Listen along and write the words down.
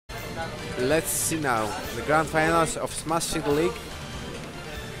Let's see now the grand finals of Smash City League.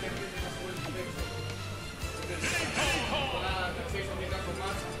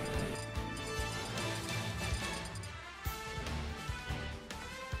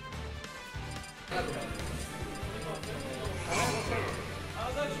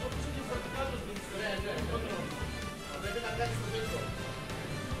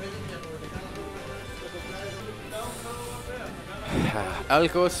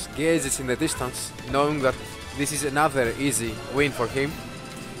 Lkos gazes in the distance, knowing that this is another easy win for him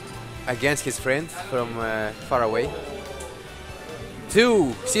against his friend from far away.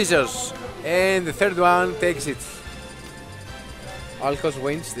 2 scissors, and the third one takes it. Lkos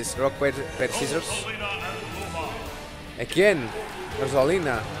wins this rock, paper, scissors. Again,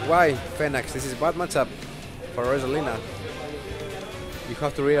 Rosalina. Why Phenax? This is a bad matchup for Rosalina. You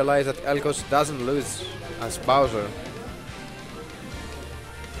have to realize that Lkos doesn't lose as Bowser.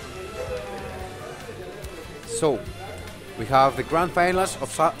 So, we have the grand finals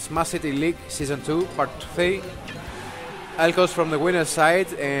of Smash City League Season 2, Part 3. Lkos from the winner's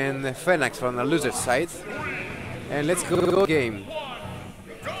side and Phenax from the loser's side. And let's go game.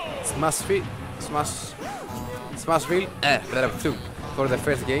 Smashville 2 for the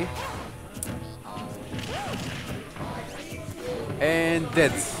first game. And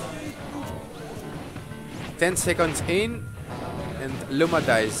dead. 10 seconds in and Luma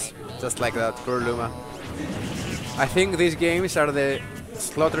dies. Just like that, poor Luma. I think these games are the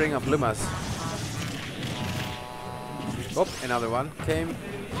slaughtering of Lumas. Oh, another one came.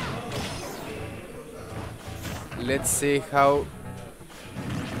 Let's see how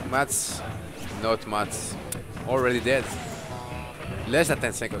much. Not much. Already dead. Less than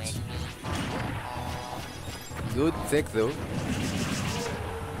 10 seconds. Good tech though.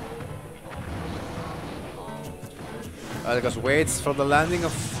 Lkos waits for the landing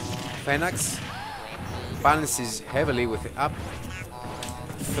of Phenax. Balances heavily with the up.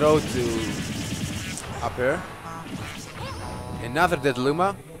 Throw to up air. Another dead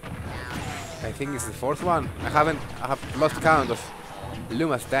Luma. I think it's the fourth one. I have lost count of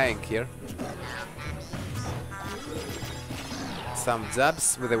Lumas dying here. Some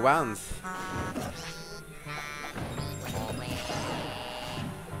jabs with the wand.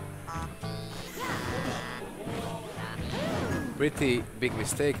 Pretty big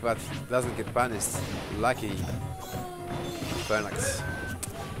mistake, but doesn't get punished. Lucky Phenax.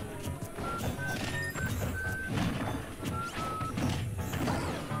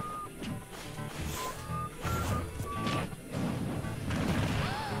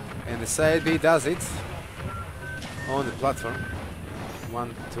 And the side B does it on the platform.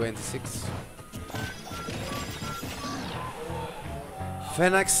 126.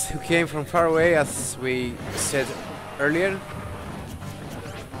 Phenax, who came from far away, as we said earlier,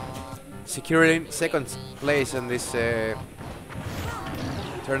 securing second place in this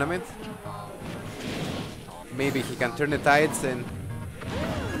tournament. Maybe he can turn the tides and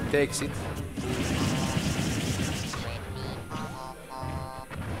takes it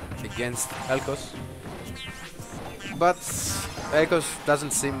against Lkos. But Lkos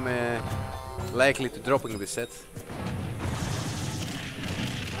doesn't seem likely to dropping the set.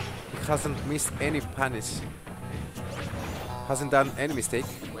 He hasn't missed any punish. Hasn't done any mistake.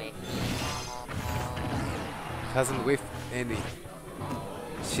 Hasn't whiffed any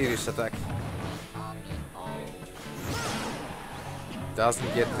serious attack.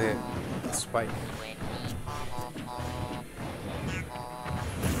 Doesn't get the spike.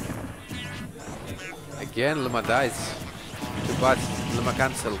 Again, Luma dies. Too bad, Luma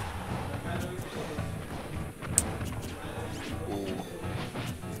cancelled.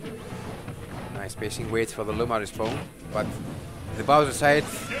 Nice spacing, waits for the Luma respawn, but the Bowser side,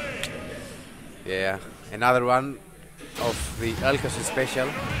 yeah, another one of the Lkos special.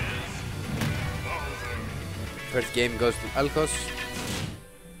 First game goes to Lkos,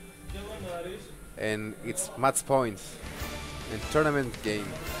 and it's match point and tournament game.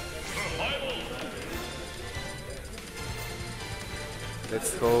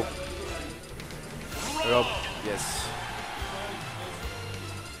 Let's hope R.O.B, yes.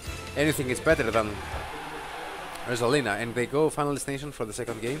 Anything is better than Rosalina, and they go final destination for the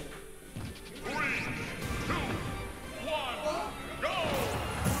second game.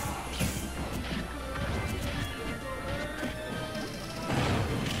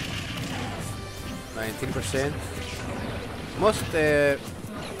 %. Most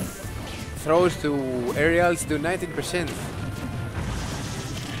throws to aerials do 19%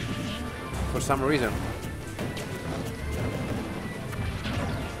 for some reason.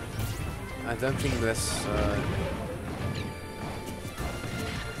 I don't think that's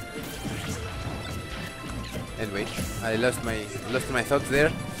Anyway, I lost my thoughts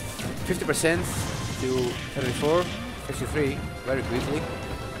there. 50% to 34, 53 very quickly.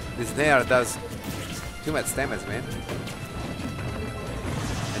 This Nair does too much damage, man.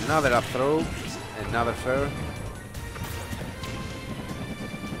 Another up throw, another fair.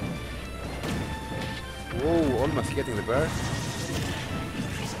 Whoa, almost getting the bear.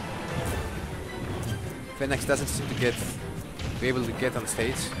 Phenax doesn't seem to be able to get on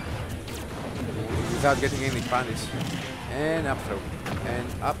stage without getting any punish. And up throw. And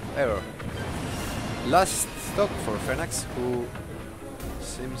up error. Last stock for Phenax, who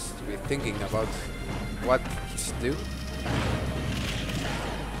seems to be thinking about what he should do.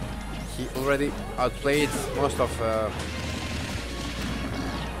 He already outplayed most of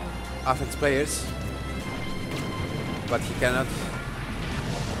Athens players, but he cannot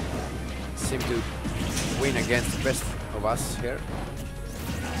seem to win against the best of us here.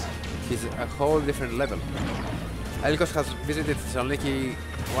 He's a whole different level. Lkos has visited Thessaloniki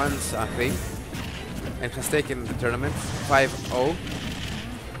once, I think, and has taken the tournament 5-0.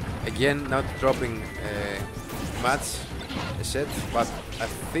 Again, not dropping much a set, but I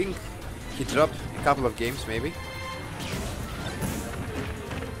think he dropped a couple of games maybe.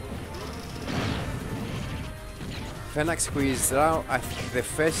 Phenax, who is now the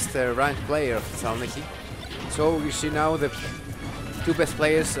first ranked player of Thessaloniki. So you see now the two best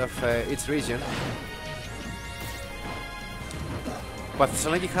players of each region. But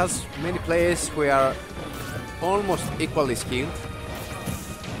Thessaloniki has many players who are almost equally skilled,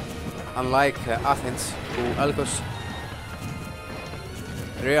 unlike Athens, who Lkos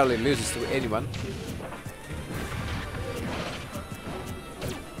rarely loses to anyone.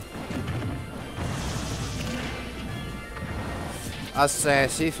 As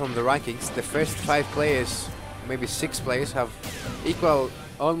see from the rankings, the first 5 players, maybe 6 players, have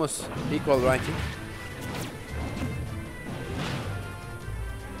almost equal ranking.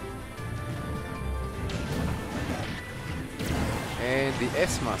 And the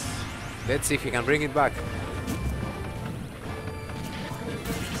S-Mass. Let's see if he can bring it back.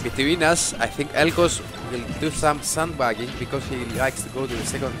 Between us, I think Lkos will do some sandbagging because he likes to go to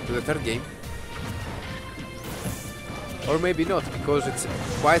the third game. Or maybe not, because it's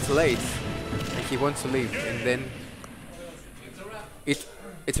quite late and he wants to leave. And then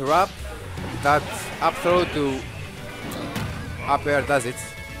it's a wrap. That up throw to up air does it.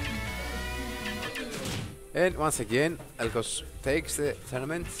 And once again, Lkos takes the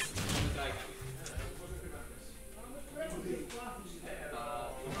tournament.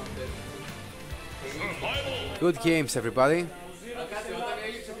 Good games, everybody.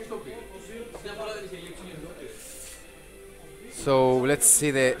 So let's see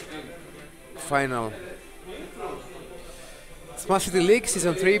the final. Smart City League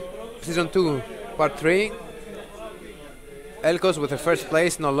Season 2, Part 3. Lkos with the first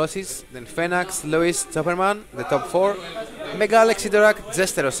place, no losses. Then Phenax, Lewis, Chopperman, the top 4. Mega Alex, Sidorak,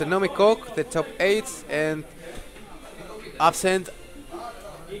 Jesteros, Enomi Kok, the top 8. And absent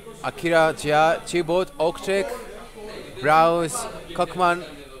Akira, Jia, Chibot, Oktrek, Browse, Cockman,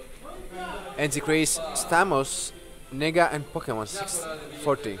 NG Chris, Stamos, Nega and Pokemon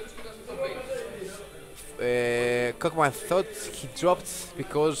 640. Cockman thought he dropped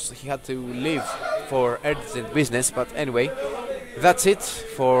because he had to leave for urgent business, but anyway, that's it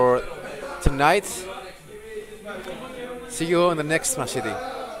for tonight. See you on the next Smash City.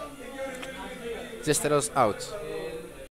 Jesteros out.